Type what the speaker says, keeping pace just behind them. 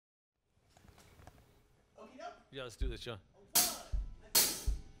Yeah, let's do this, John.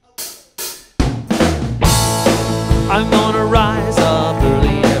 I'm gonna rise up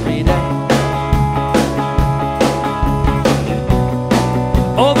early every day,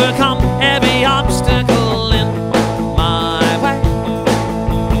 overcome every obstacle in my way,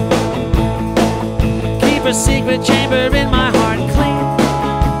 keep a secret chamber in my heart clean,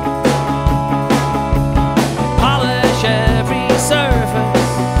 polish every surface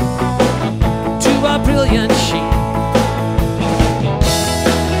to a brilliant sheen,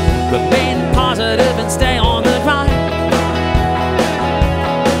 remain positive and stay on the grind,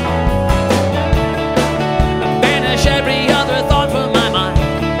 banish every other thought from my mind.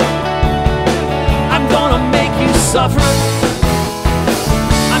 I'm gonna make you suffer,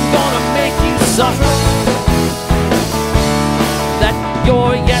 I'm gonna make you suffer, that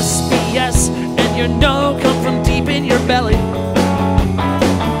your yes be yes and your no come from deep in your belly.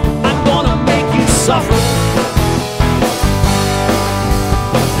 I'm gonna make you suffer.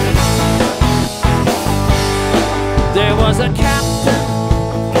 There was a captain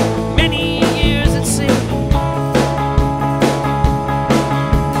many years at sea,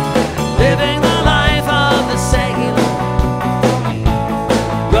 living the life of the sailor,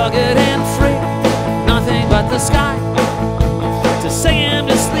 rugged and free, nothing but the sky to sing him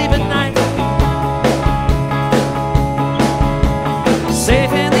to sleep at night,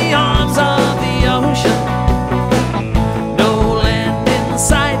 safe in the arms of the ocean, no land in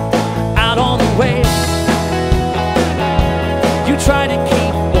sight, out on the waves. You try to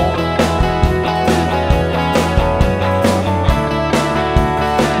keep warm,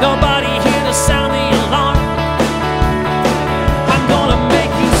 nobody here to sound the alarm. I'm gonna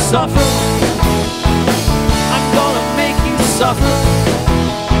make you suffer, I'm gonna make you suffer.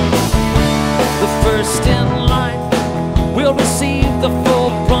 The first in line will receive the full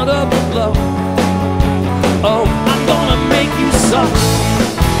brunt of the blow. Oh, I'm gonna make you suffer.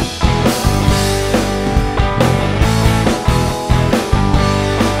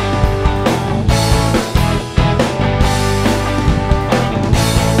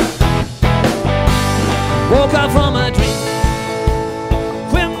 Woke up from a dream,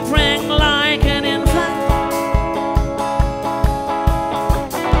 whimpering like an infant,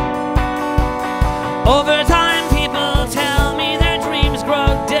 over time people tell me their dreams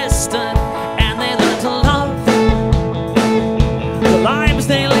grow distant and they learn to love the lives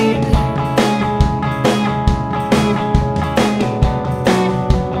they lead.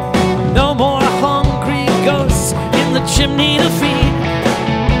 No more hungry ghosts in the chimney to feed.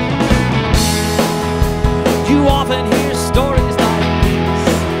 You often hear stories like these.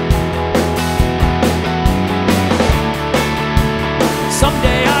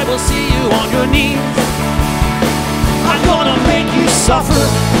 Someday I will see you on your knees. I'm gonna make you suffer,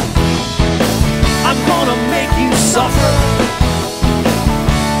 I'm gonna make you suffer.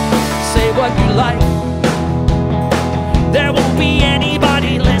 Say what you like, there won't be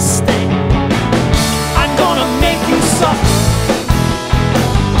anybody listening. I'm gonna make you suffer.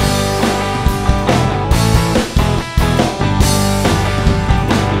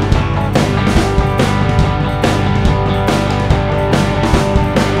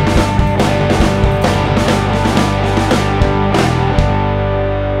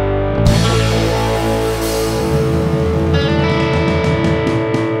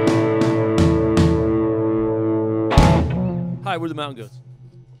 Hi, we're the Mountain Goats.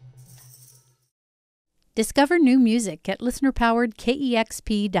 Discover new music at listener-powered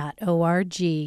KEXP.org.